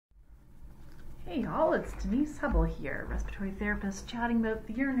Hey y'all, it's Denise Hubble here, respiratory therapist, chatting about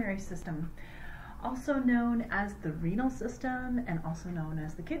the urinary system, also known as the renal system and also known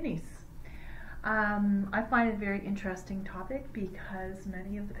as the kidneys. I find it a very interesting topic because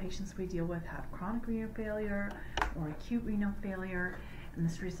many of the patients we deal with have chronic renal failure or acute renal failure, and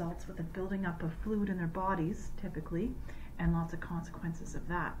this results with a building up of fluid in their bodies, typically, and lots of consequences of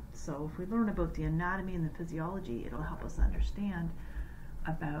that. So if we learn about the anatomy and the physiology, it'll help us understand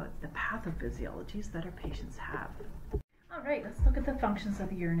about the pathophysiologies that our patients have. All right, let's look at the functions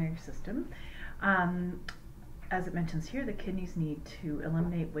of the urinary system. As it mentions here, the kidneys need to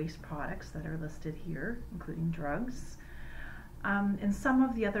eliminate waste products that are listed here, including drugs. And some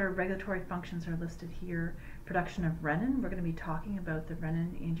of the other regulatory functions are listed here. Production of renin. We're going to be talking about the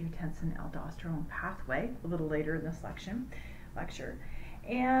renin-angiotensin-aldosterone pathway a little later in this lecture.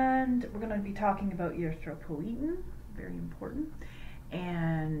 And we're going to be talking about erythropoietin, very important,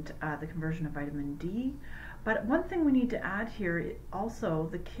 and the conversion of vitamin D. But one thing we need to add here, also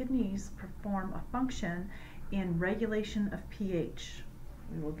the kidneys perform a function in regulation of pH.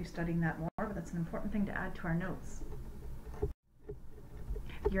 We will be studying that more, but that's an important thing to add to our notes.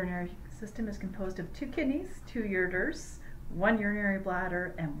 The urinary system is composed of 2 kidneys, 2 ureters, 1 urinary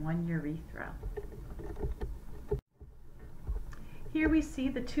bladder, and 1 urethra. Here we see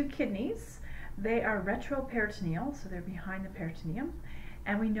the 2 kidneys. They are retroperitoneal, so they're behind the peritoneum,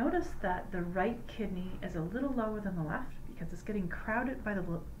 and we notice that the right kidney is a little lower than the left because it's getting crowded by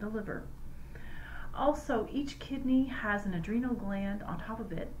the liver. Also, each kidney has an adrenal gland on top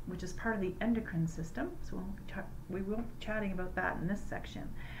of it, which is part of the endocrine system, so we will be chatting about that in this section.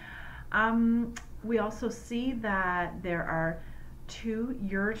 We also see that there are 2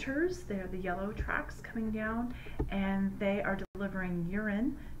 ureters. They are the yellow tracts coming down, and they are delivering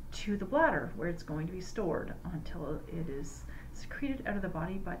urine to the bladder, where it's going to be stored until it is secreted out of the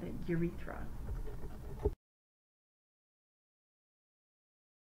body by the urethra.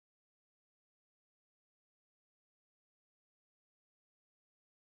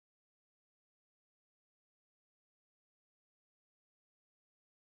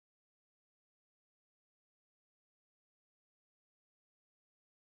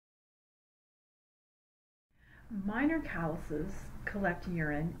 Minor calyces collect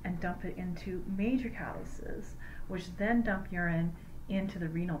urine and dump it into major calyces, which then dump urine into the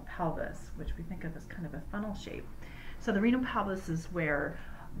renal pelvis, which we think of as kind of a funnel shape. So the renal pelvis is where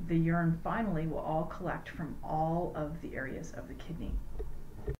the urine finally will all collect from all of the areas of the kidney.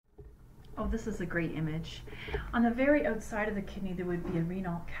 Oh, this is a great image. On the very outside of the kidney there would be a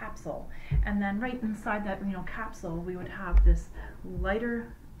renal capsule, and then right inside that renal capsule we would have this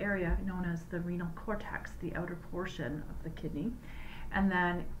lighter area known as the renal cortex, the outer portion of the kidney, and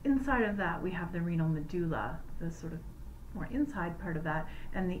then inside of that we have the renal medulla, the sort of more inside part of that,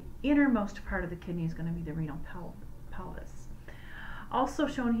 and the innermost part of the kidney is going to be the renal pelvis. Also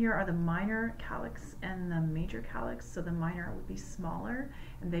shown here are the minor calyx and the major calyx. So the minor would be smaller,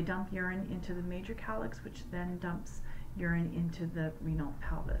 and they dump urine into the major calyx, which then dumps urine into the renal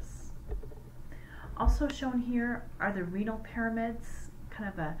pelvis. Also shown here are the renal pyramids, kind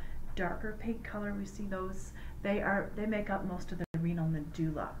of a darker pink color. We see those. They make up most of the renal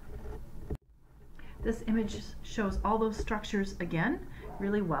medulla. This image shows all those structures again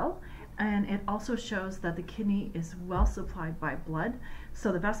really well, and it also shows that the kidney is well supplied by blood.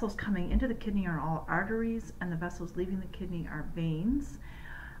 So the vessels coming into the kidney are all arteries, and the vessels leaving the kidney are veins.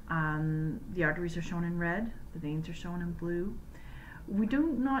 The arteries are shown in red, the veins are shown in blue. We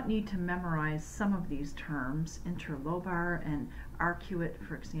do not need to memorize some of these terms, interlobar and arcuate,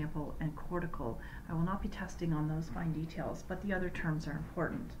 for example, and cortical. I will not be testing on those fine details, but the other terms are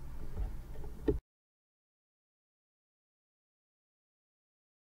important.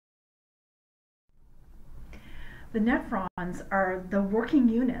 The nephrons are the working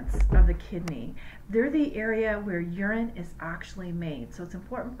units of the kidney. They're the area where urine is actually made, so it's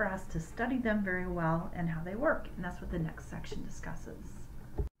important for us to study them very well and how they work, and that's what the next section discusses.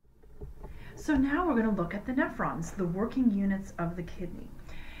 So now we're going to look at the nephrons, the working units of the kidney.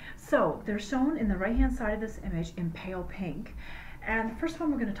 So they're shown in the right-hand side of this image in pale pink, and the first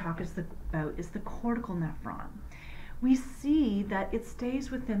one we're going to talk about is the cortical nephron. We see that it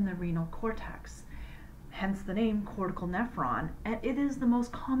stays within the renal cortex, hence the name cortical nephron, and it is the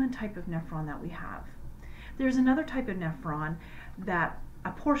most common type of nephron that we have. There's another type of nephron that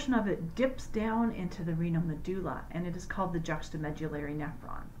a portion of it dips down into the renal medulla, and it is called the juxtamedullary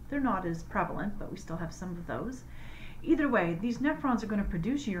nephron. They're not as prevalent, but we still have some of those. Either way, these nephrons are going to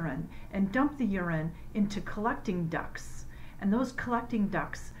produce urine and dump the urine into collecting ducts, and those collecting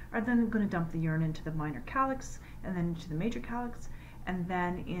ducts are then going to dump the urine into the minor calyx and then into the major calyx, and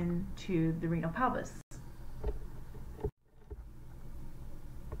then into the renal pelvis.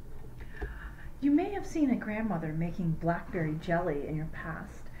 You may have seen a grandmother making blackberry jelly in your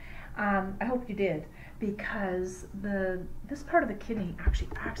past. I hope you did, because this part of the kidney actually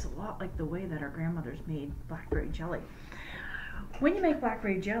acts a lot like the way that our grandmothers made blackberry jelly. When you make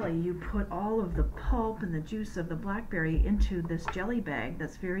blackberry jelly, you put all of the pulp and the juice of the blackberry into this jelly bag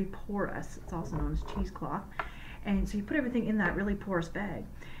that's very porous. It's also known as cheesecloth. And so you put everything in that really porous bag,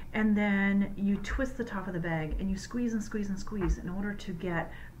 and then you twist the top of the bag and you squeeze and squeeze and squeeze in order to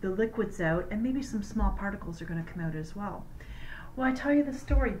get the liquids out, and maybe some small particles are going to come out as well. Well, I tell you the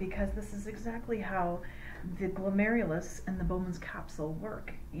story because this is exactly how the glomerulus and the Bowman's capsule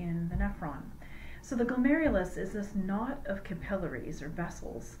work in the nephron. So the glomerulus is this knot of capillaries or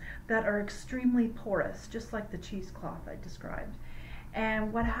vessels that are extremely porous, just like the cheesecloth I described.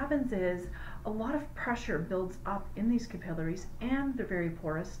 And what happens is a lot of pressure builds up in these capillaries, and they're very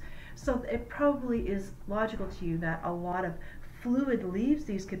porous, so it probably is logical to you that a lot of fluid leaves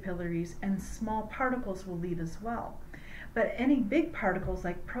these capillaries and small particles will leave as well. But any big particles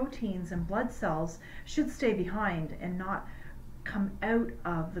like proteins and blood cells should stay behind and not come out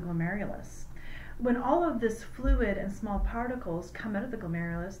of the glomerulus. When all of this fluid and small particles come out of the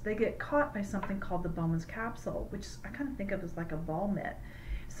glomerulus, they get caught by something called the Bowman's capsule, which I kind of think of as like a ball mitt.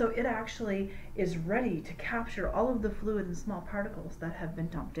 So it actually is ready to capture all of the fluid and small particles that have been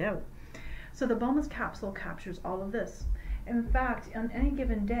dumped out. So the Bowman's capsule captures all of this. In fact, on any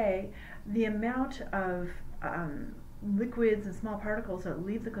given day, the amount of liquids and small particles that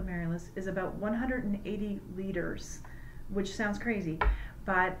leave the glomerulus is about 180 liters, which sounds crazy,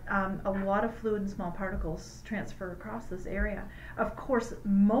 but a lot of fluid and small particles transfer across this area. Of course,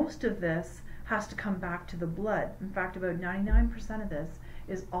 most of this has to come back to the blood. In fact, about 99% of this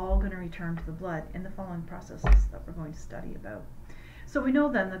is all going to return to the blood in the following processes that we're going to study about. So we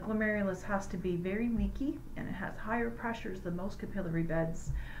know then the glomerulus has to be very leaky, and it has higher pressures than most capillary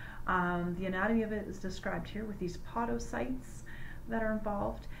beds. The anatomy of it is described here with these podocytes that are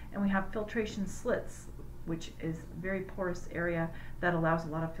involved, and we have filtration slits, which is a very porous area that allows a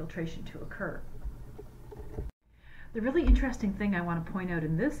lot of filtration to occur. The really interesting thing I want to point out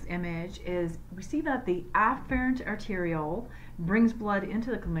in this image is we see that the afferent arteriole brings blood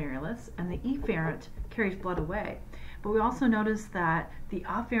into the glomerulus and the efferent carries blood away. But we also notice that the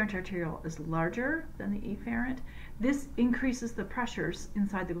afferent arteriole is larger than the efferent. This increases the pressures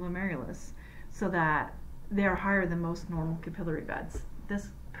inside the glomerulus so that they are higher than most normal capillary beds. This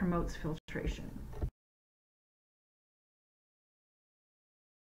promotes filtration.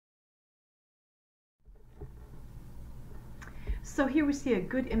 So here we see a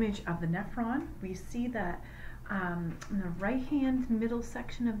good image of the nephron. We see that in the right-hand middle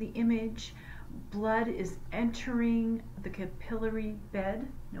section of the image, blood is entering the capillary bed,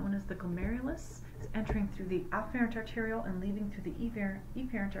 known as the glomerulus. It's entering through the afferent arteriole and leaving through the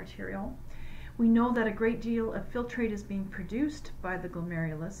efferent arteriole. We know that a great deal of filtrate is being produced by the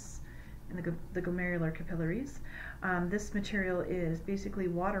glomerulus and the glomerular capillaries. This material is basically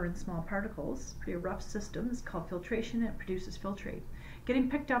water and small particles, pretty rough system. It's called filtration, and it produces filtrate, getting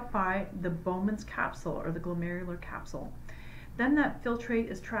picked up by the Bowman's capsule or the glomerular capsule. Then that filtrate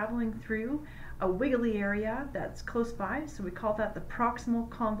is traveling through a wiggly area that's close by, so we call that the proximal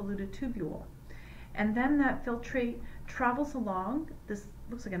convoluted tubule. And then that filtrate travels along, this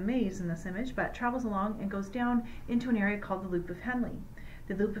looks like a maze in this image, but it travels along and goes down into an area called the loop of Henle.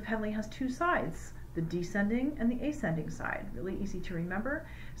 The loop of Henle has two sides, the descending and the ascending side. Really easy to remember.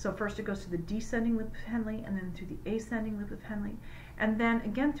 So first it goes to the descending loop of Henle, and then through the ascending loop of Henle, and then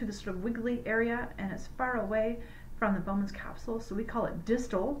again through the sort of wiggly area, and it's far away from the Bowman's capsule, so we call it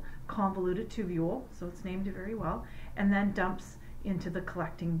distal convoluted tubule, so it's named very well, and then dumps into the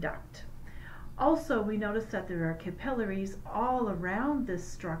collecting duct. Also, we notice that there are capillaries all around this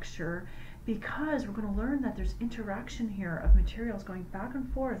structure, because we're going to learn that there's interaction here of materials going back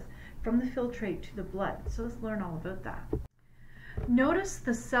and forth from the filtrate to the blood. So let's learn all about that. Notice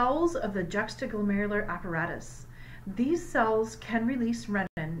the cells of the juxtaglomerular apparatus. These cells can release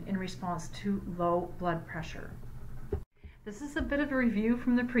renin in response to low blood pressure. This is a bit of a review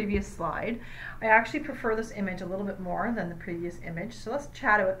from the previous slide. I actually prefer this image a little bit more than the previous image, so let's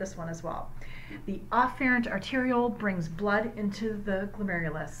chat about this one as well. The afferent arteriole brings blood into the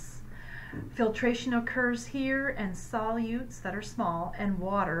glomerulus. Filtration occurs here, and solutes that are small and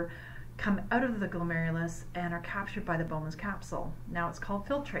water come out of the glomerulus and are captured by the Bowman's capsule. Now it's called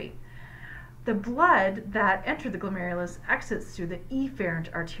filtrate. The blood that entered the glomerulus exits through the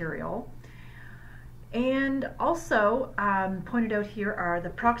efferent arteriole. And also pointed out here are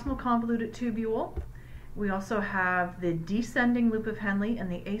the proximal convoluted tubule We also have the descending loop of Henle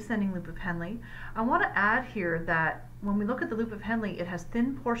and the ascending loop of Henle. I want to add here that when we look at the loop of Henle, it has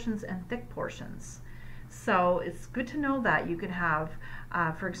thin portions and thick portions. So it's good to know that you can have,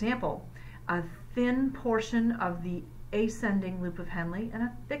 for example, a thin portion of the ascending loop of Henle and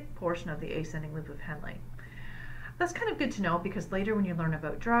a thick portion of the ascending loop of Henle. That's kind of good to know because later when you learn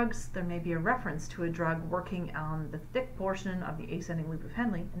about drugs, there may be a reference to a drug working on the thick portion of the ascending loop of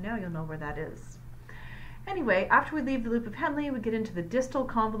Henle, and now you'll know where that is. Anyway, after we leave the loop of Henle, we get into the distal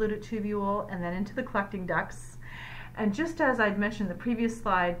convoluted tubule and then into the collecting ducts. And just as I'd mentioned in the previous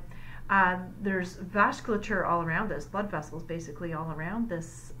slide, there's vasculature all around this, blood vessels basically all around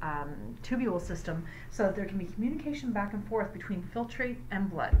this tubule system, so that there can be communication back and forth between filtrate and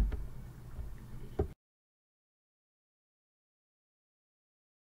blood.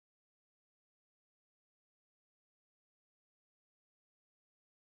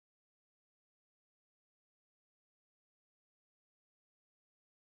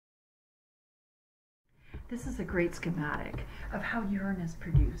 This is a great schematic of how urine is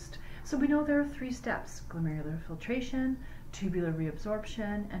produced. So we know there are 3 steps: glomerular filtration, tubular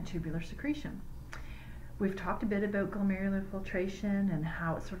reabsorption, and tubular secretion. We've talked a bit about glomerular filtration and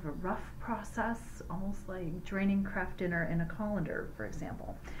how it's sort of a rough process, almost like draining Kraft Dinner in a colander, for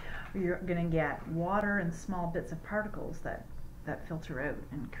example. You're going to get water and small bits of particles that filter out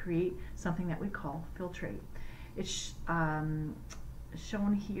and create something that we call filtrate. It's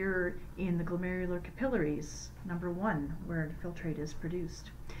shown here in the glomerular capillaries, number 1, where the filtrate is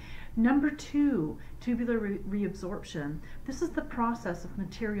produced. Number 2, tubular reabsorption. This is the process of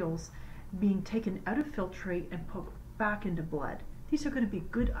materials being taken out of filtrate and put back into blood. These are going to be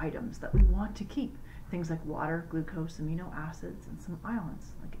good items that we want to keep. Things like water, glucose, amino acids, and some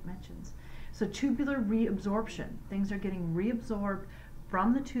ions, like it mentions. So tubular reabsorption. Things are getting reabsorbed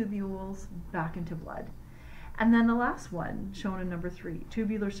from the tubules back into blood. And then the last one, shown in number 3,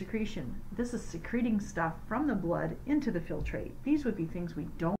 tubular secretion. This is secreting stuff from the blood into the filtrate. These would be things we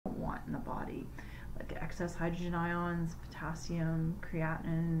don't want in the body, like excess hydrogen ions, potassium,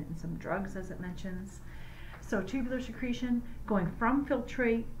 creatinine, and some drugs, as it mentions. So tubular secretion, going from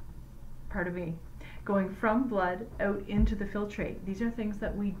filtrate, going from blood out into the filtrate. These are things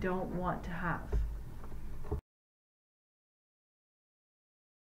that we don't want to have.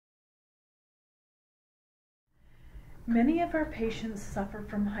 Many of our patients suffer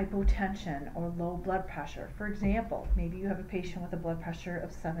from hypotension or low blood pressure. For example, maybe you have a patient with a blood pressure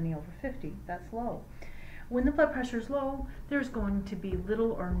of 70/50. That's low. When the blood pressure is low, there's going to be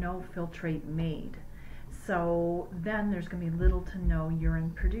little or no filtrate made. So then there's going to be little to no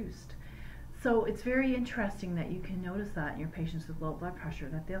urine produced. So it's very interesting that you can notice that in your patients with low blood pressure,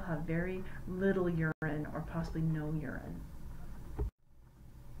 that they'll have very little urine or possibly no urine.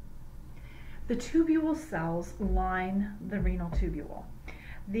 The tubule cells line the renal tubule.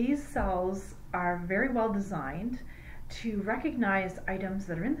 These cells are very well designed to recognize items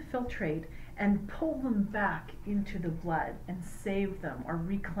that are in the filtrate and pull them back into the blood and save them or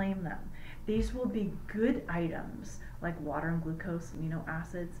reclaim them. These will be good items like water and glucose, amino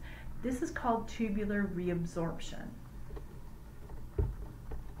acids. This is called tubular reabsorption.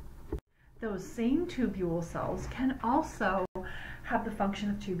 Those same tubule cells can also have the function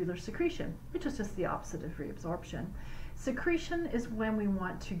of tubular secretion, which is just the opposite of reabsorption. Secretion is when we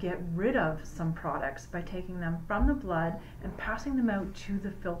want to get rid of some products by taking them from the blood and passing them out to the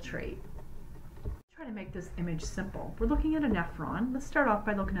filtrate. Try to make this image simple. We're looking at a nephron. Let's start off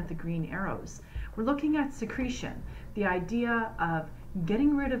by looking at the green arrows. We're looking at secretion, the idea of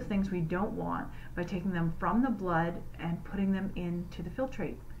getting rid of things we don't want by taking them from the blood and putting them into the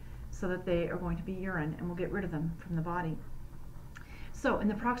filtrate so that they are going to be urine and we'll get rid of them from the body. So in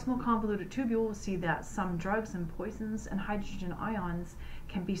the proximal convoluted tubule, we'll see that some drugs and poisons and hydrogen ions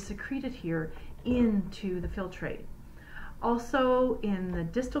can be secreted here into the filtrate. Also in the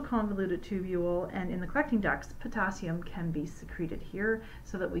distal convoluted tubule and in the collecting ducts, potassium can be secreted here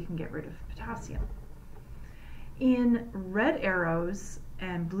so that we can get rid of potassium. In red arrows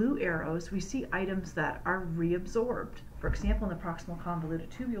and blue arrows, we see items that are reabsorbed. For example, in the proximal convoluted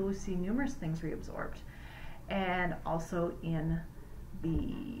tubule, we see numerous things reabsorbed. And also in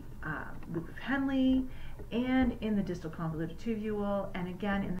the loop of Henle and in the distal convoluted tubule, and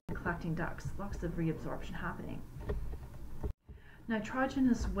again in the collecting ducts, lots of reabsorption happening.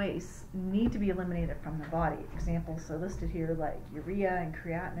 Nitrogenous wastes need to be eliminated from the body. Examples are listed here like urea and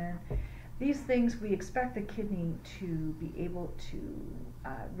creatinine. These things we expect the kidney to be able to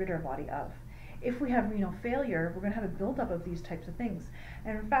rid our body of. If we have renal failure, we're going to have a buildup of these types of things.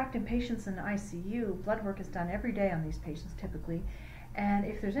 And in fact, in patients in ICU, blood work is done every day on these patients typically, And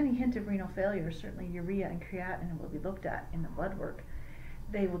if there's any hint of renal failure, certainly urea and creatinine will be looked at in the blood work.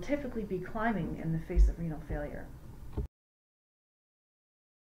 They will typically be climbing in the face of renal failure.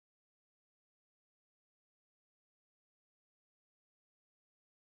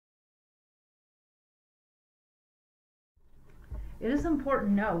 It is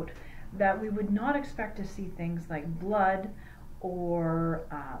important to note that we would not expect to see things like blood or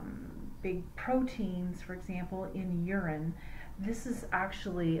big proteins, for example, in urine. This is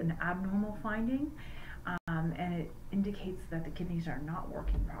actually an abnormal finding, and it indicates that the kidneys are not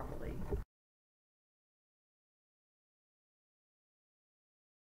working properly.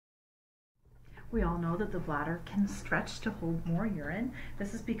 We all know that the bladder can stretch to hold more urine.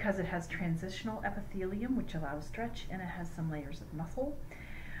 This is because it has transitional epithelium, which allows stretch, and it has some layers of muscle.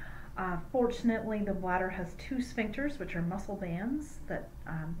 Fortunately, the bladder has two sphincters, which are muscle bands that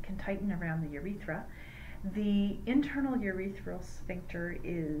can tighten around the urethra. The internal urethral sphincter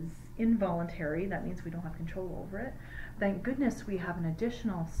is involuntary. That means we don't have control over it. Thank goodness we have an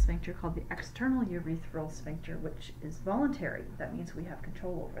additional sphincter called the external urethral sphincter, which is voluntary. That means we have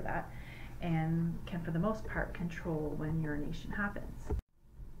control over that and can, for the most part, control when urination happens.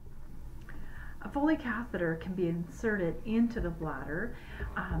 A Foley catheter can be inserted into the bladder.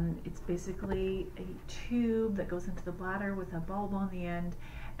 It's basically a tube that goes into the bladder with a bulb on the end,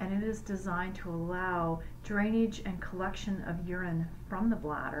 and it is designed to allow drainage and collection of urine from the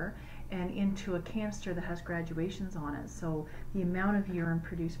bladder and into a canister that has graduations on it, so the amount of urine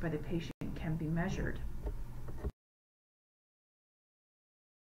produced by the patient can be measured.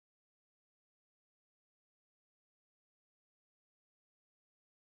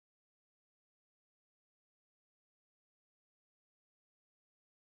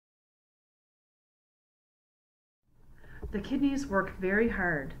 The kidneys work very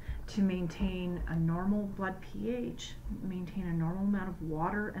hard to maintain a normal blood pH, maintain a normal amount of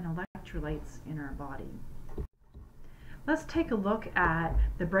water and electrolytes in our body. Let's take a look at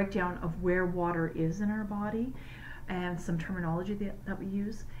the breakdown of where water is in our body and some terminology that we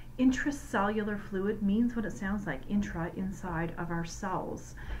use. Intracellular fluid means what it sounds like, intra, inside of our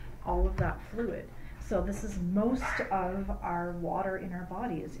cells, all of that fluid. So this is most of our water in our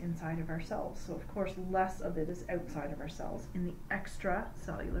body is inside of our cells. So of course less of it is outside of our cells in the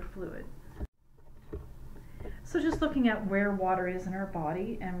extracellular fluid. So just looking at where water is in our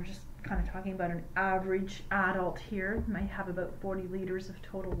body, and we're just kind of talking about an average adult here, might have about 40 liters of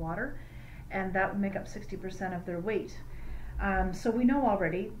total water, and that would make up 60% of their weight. So we know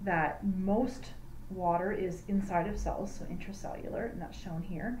already that most water is inside of cells, so intracellular, and that's shown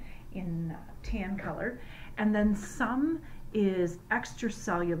here in tan color, and then some is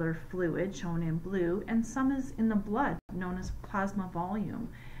extracellular fluid, shown in blue, and some is in the blood, known as plasma volume,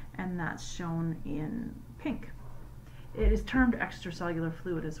 and that's shown in pink. It is termed extracellular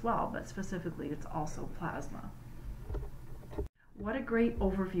fluid as well, but specifically it's also plasma. What a great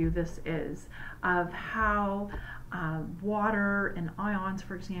overview this is of how water and ions,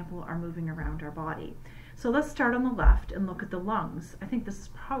 for example, are moving around our body. So let's start on the left and look at the lungs. I think this is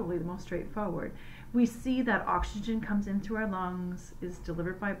probably the most straightforward. We see that oxygen comes in through our lungs, is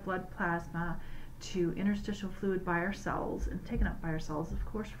delivered by blood plasma to interstitial fluid by our cells, and taken up by our cells, of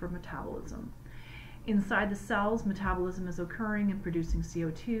course, for metabolism. Inside the cells, metabolism is occurring and producing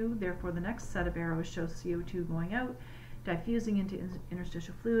CO2. Therefore, the next set of arrows shows CO2 going out, diffusing into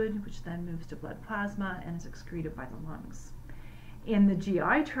interstitial fluid, which then moves to blood plasma and is excreted by the lungs. In the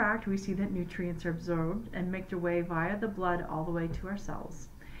GI tract, we see that nutrients are absorbed and make their way via the blood all the way to our cells.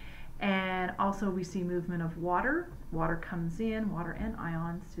 And also we see movement of water. Water comes in, water and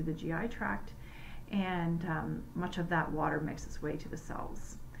ions, through the GI tract, and much of that water makes its way to the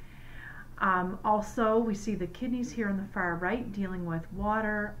cells. Also, we see the kidneys here on the far right dealing with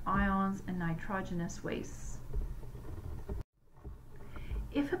water, ions, and nitrogenous wastes.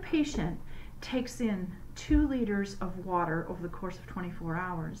 If a patient takes in 2 liters of water over the course of 24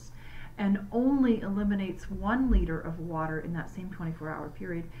 hours and only eliminates 1 liter of water in that same 24-hour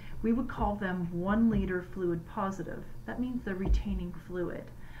period, we would call them 1 liter fluid positive. That means they're retaining fluid.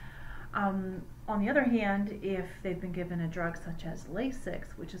 On the other hand, if they've been given a drug such as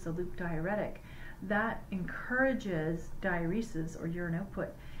Lasix, which is a loop diuretic, that encourages diuresis or urine output.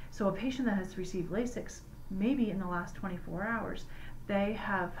 So a patient that has received Lasix, maybe in the last 24 hours, they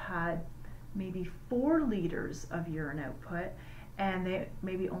have had maybe 4 liters of urine output, and they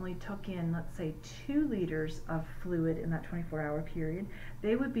maybe only took in, let's say, 2 liters of fluid in that 24-hour period.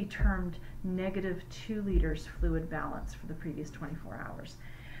 They would be termed negative 2 liters fluid balance for the previous 24 hours.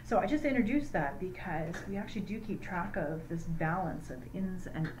 So I just introduced that because we actually do keep track of this balance of ins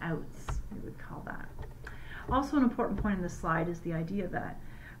and outs, we would call that. Also, an important point in this slide is the idea that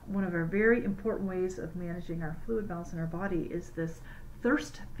one of our very important ways of managing our fluid balance in our body is this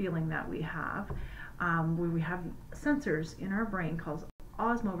thirst feeling that we have, where we have sensors in our brain called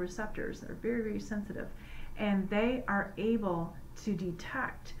osmoreceptors that are very, very sensitive, and they are able to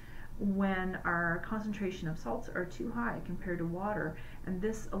detect when our concentration of salts are too high compared to water, and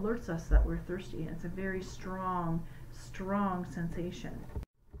this alerts us that we're thirsty, and it's a very strong sensation.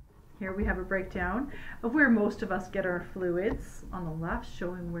 Here we have a breakdown of where most of us get our fluids. On the left,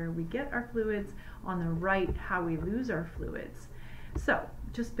 showing where we get our fluids. On the right, how we lose our fluids. So,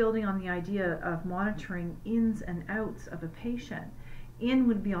 just building on the idea of monitoring ins and outs of a patient. In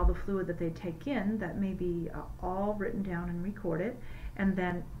would be all the fluid that they take in, that may be all written down and recorded, and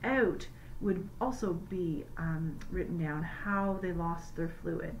then out would also be written down how they lost their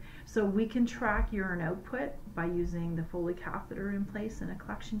fluid. So we can track urine output by using the Foley catheter in place in a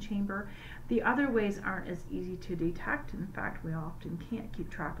collection chamber. The other ways aren't as easy to detect. In fact, we often can't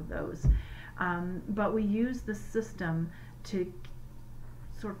keep track of those. But we use the system to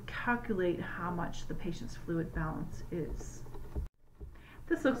sort of calculate how much the patient's fluid balance is.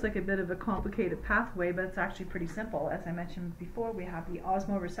 This looks like a bit of a complicated pathway, but it's actually pretty simple. As I mentioned before, we have the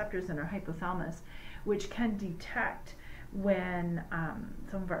osmoreceptors in our hypothalamus, which can detect when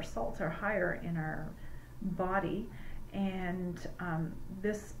some of our salts are higher in our body, and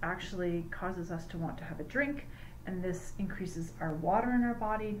this actually causes us to want to have a drink, and this increases our water in our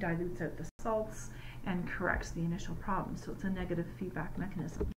body, dilutes out the salts, and corrects the initial problem. So it's a negative feedback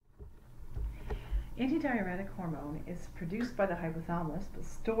mechanism. Antidiuretic hormone is produced by the hypothalamus but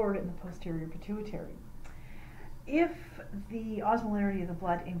stored in the posterior pituitary. If the osmolarity of the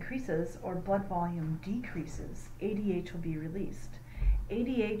blood increases or blood volume decreases, ADH will be released.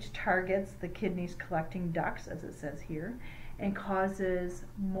 ADH targets the kidney's collecting ducts, as it says here, and causes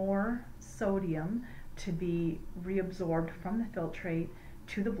more sodium to be reabsorbed from the filtrate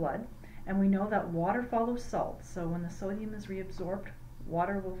to the blood. And we know that water follows salt, so when the sodium is reabsorbed,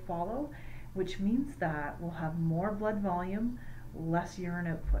 water will follow, which means that we'll have more blood volume, less urine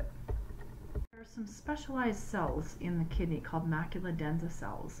output. There are some specialized cells in the kidney called macula densa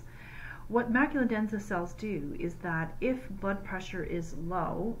cells. What macula densa cells do is that if blood pressure is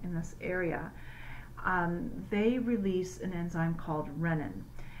low in this area, they release an enzyme called renin.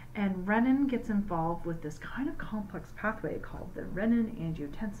 And renin gets involved with this kind of complex pathway called the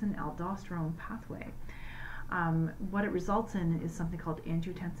renin-angiotensin-aldosterone pathway. What it results in is something called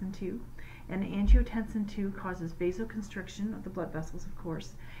angiotensin II. And angiotensin II causes vasoconstriction of the blood vessels, of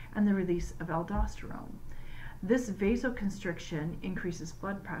course, and the release of aldosterone. This vasoconstriction increases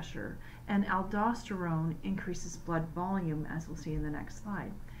blood pressure, and aldosterone increases blood volume, as we'll see in the next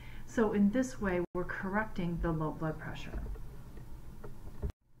slide. So in this way, we're correcting the low blood pressure.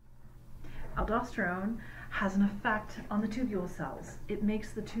 Aldosterone has an effect on the tubule cells. It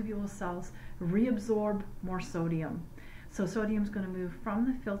makes the tubule cells reabsorb more sodium. So sodium is going to move from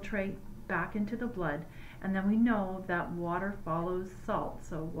the filtrate back into the blood, and then we know that water follows salt.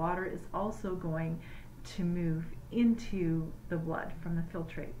 So water is also going to move into the blood from the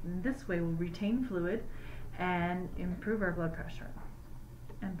filtrate. And this way we'll retain fluid and improve our blood pressure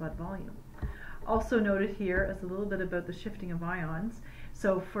and blood volume. Also noted here is a little bit about the shifting of ions.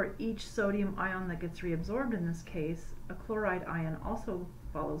 So for each sodium ion that gets reabsorbed in this case, a chloride ion also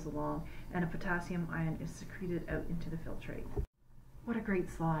follows along, and a potassium ion is secreted out into the filtrate. What a great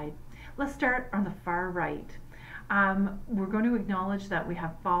slide. Let's start on the far right. We're going to acknowledge that we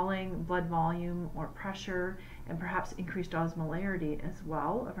have falling blood volume or pressure and perhaps increased osmolarity as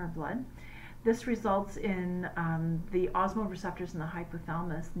well of our blood. This results in the osmoreceptors in the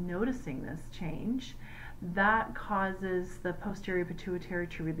hypothalamus noticing this change. That causes the posterior pituitary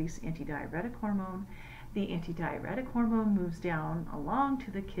to release antidiuretic hormone. The antidiuretic hormone moves down along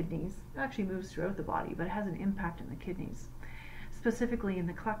to the kidneys. It actually moves throughout the body, but it has an impact in the kidneys. Specifically in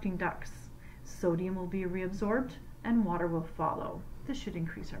the collecting ducts, sodium will be reabsorbed and water will follow. This should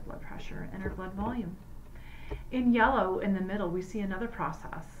increase our blood pressure and our blood volume. In yellow in the middle, we see another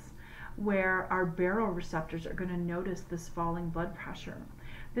process where our baroreceptors are going to notice this falling blood pressure.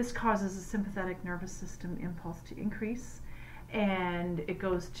 This causes a sympathetic nervous system impulse to increase, and it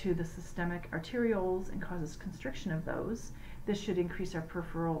goes to the systemic arterioles and causes constriction of those. This should increase our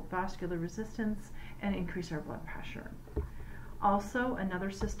peripheral vascular resistance and increase our blood pressure. Also,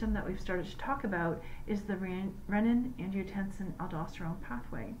 another system that we've started to talk about is the renin-angiotensin-aldosterone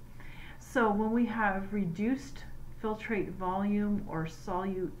pathway. So when we have reduced filtrate volume or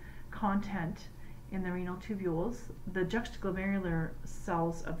solute content in the renal tubules, the juxtaglomerular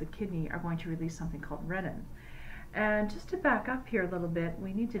cells of the kidney are going to release something called renin. And just to back up here a little bit,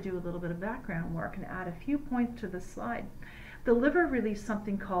 we need to do a little bit of background work and add a few points to the slide. The liver releases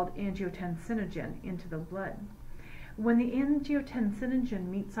something called angiotensinogen into the blood. When the angiotensinogen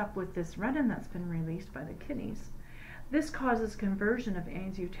meets up with this renin that's been released by the kidneys, this causes conversion of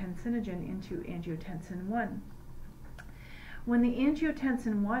angiotensinogen into angiotensin 1. When the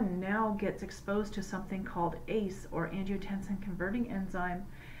angiotensin 1 now gets exposed to something called ACE, or angiotensin converting enzyme,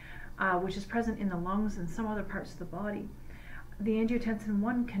 which is present in the lungs and some other parts of the body, the angiotensin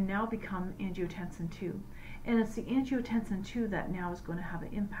 1 can now become angiotensin 2. And it's the angiotensin 2 that now is going to have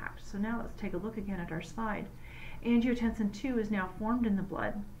an impact. So now let's take a look again at our slide. Angiotensin 2 is now formed in the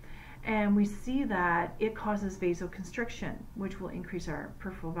blood, and we see that it causes vasoconstriction, which will increase our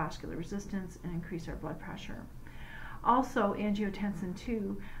peripheral vascular resistance and increase our blood pressure. Also, angiotensin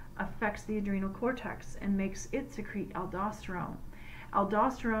 2 affects the adrenal cortex and makes it secrete aldosterone.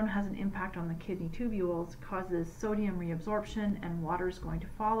 Aldosterone has an impact on the kidney tubules, causes sodium reabsorption, and water is going to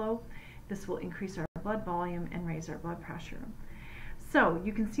follow. This will increase our blood volume and raise our blood pressure. So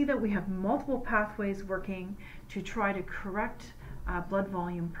you can see that we have multiple pathways working to try to correct blood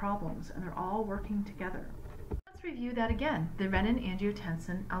volume problems, and they're all working together. Let's review that again, the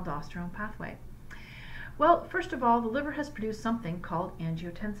renin-angiotensin-aldosterone pathway. Well, first of all, the liver has produced something called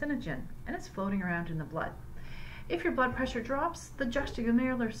angiotensinogen, and it's floating around in the blood. If your blood pressure drops, the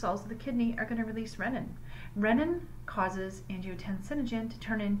juxtaglomerular cells of the kidney are going to release renin. Renin causes angiotensinogen to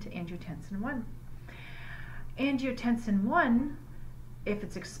turn into angiotensin 1. Angiotensin 1, if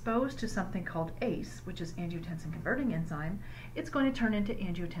it's exposed to something called ACE, which is angiotensin converting enzyme, it's going to turn into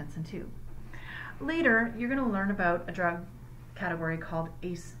angiotensin 2. Later, you're going to learn about a drug category called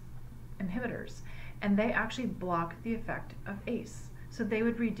ACE inhibitors, and they actually block the effect of ACE. So they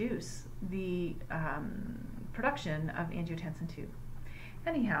would reduce the production of angiotensin 2.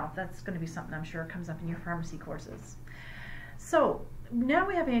 Anyhow, that's going to be something I'm sure comes up in your pharmacy courses. So now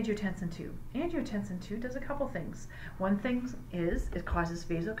we have angiotensin 2. Angiotensin 2 does a couple things. One thing is it causes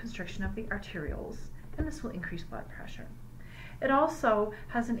vasoconstriction of the arterioles, and this will increase blood pressure. It also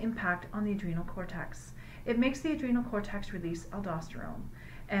has an impact on the adrenal cortex. It makes the adrenal cortex release aldosterone,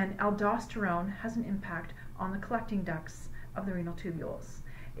 and aldosterone has an impact on the collecting ducts of the renal tubules.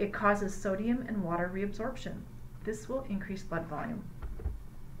 It causes sodium and water reabsorption. This will increase blood volume.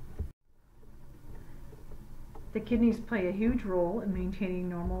 The kidneys play a huge role in maintaining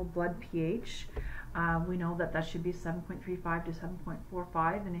normal blood pH. We know that that should be 7.35 to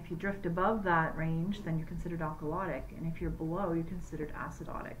 7.45, and if you drift above that range, then you're considered alkalotic, and if you're below, you're considered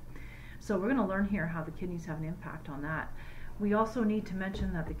acidotic. So we're going to learn here how the kidneys have an impact on that. We also need to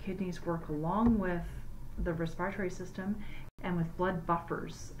mention that the kidneys work along with the respiratory system and with blood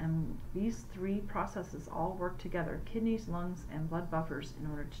buffers, and these three processes all work together: kidneys, lungs, and blood buffers, in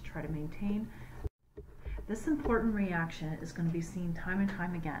order to try to maintain. This important reaction is going to be seen time and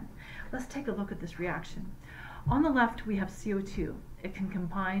time again. Let's take a look at this reaction. On the left, we have CO2. It can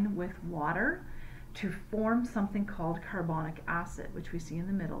combine with water to form something called carbonic acid, which we see in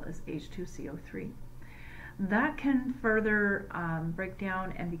the middle as H2CO3. That can further break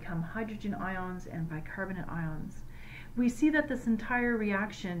down and become hydrogen ions and bicarbonate ions. We see that this entire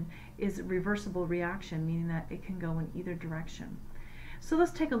reaction is a reversible reaction, meaning that it can go in either direction. So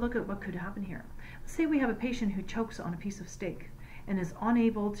let's take a look at what could happen here. Let's say we have a patient who chokes on a piece of steak and is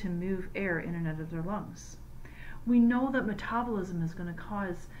unable to move air in and out of their lungs. We know that metabolism is going to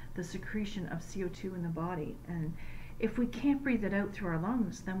cause the secretion of CO2 in the body, and if we can't breathe it out through our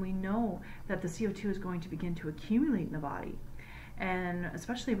lungs, then we know that the CO2 is going to begin to accumulate in the body, and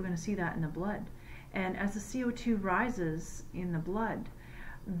especially we're going to see that in the blood. And as the CO2 rises in the blood,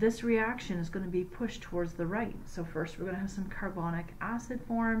 this reaction is going to be pushed towards the right. So first we're going to have some carbonic acid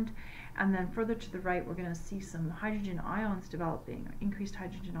formed, and then further to the right we're going to see some hydrogen ions developing, increased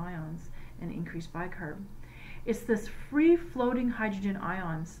hydrogen ions and increased bicarb. It's this free-floating hydrogen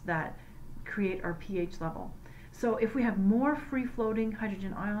ions that create our pH level. So if we have more free-floating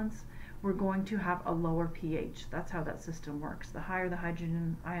hydrogen ions, we're going to have a lower pH. That's how that system works. The higher the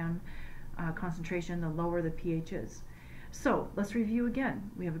hydrogen ion concentration, the lower the pH is. So let's review again.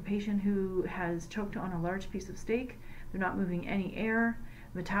 We have a patient who has choked on a large piece of steak. They're not moving any air.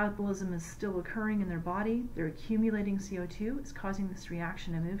 Metabolism is still occurring in their body. They're accumulating CO2. It's causing this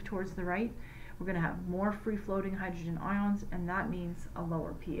reaction to move towards the right. We're going to have more free-floating hydrogen ions, and that means a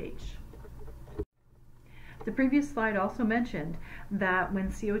lower pH. The previous slide also mentioned that when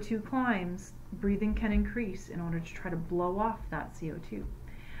CO2 climbs, breathing can increase in order to try to blow off that CO2.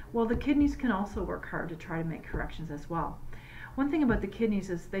 Well, the kidneys can also work hard to try to make corrections as well. One thing about the kidneys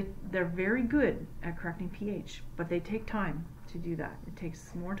is they're very good at correcting pH, but they take time to do that. It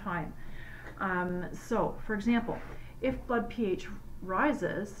takes more time. So, for example, if blood pH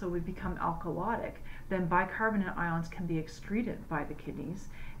rises, so we become alkalotic, then bicarbonate ions can be excreted by the kidneys,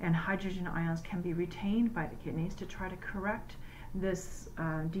 and hydrogen ions can be retained by the kidneys to try to correct this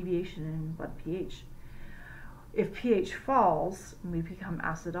deviation in blood pH. If pH falls, we become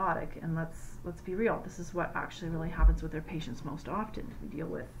acidotic, and let's be real, this is what actually really happens with our patients most often. We deal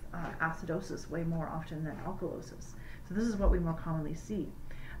with acidosis way more often than alkalosis. So this is what we more commonly see.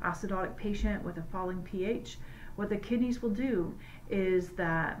 Acidotic patient with a falling pH, what the kidneys will do is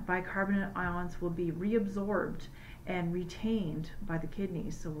that bicarbonate ions will be reabsorbed and retained by the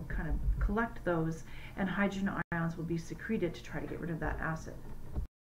kidneys, so we'll kind of collect those, and hydrogen ions will be secreted to try to get rid of that acid.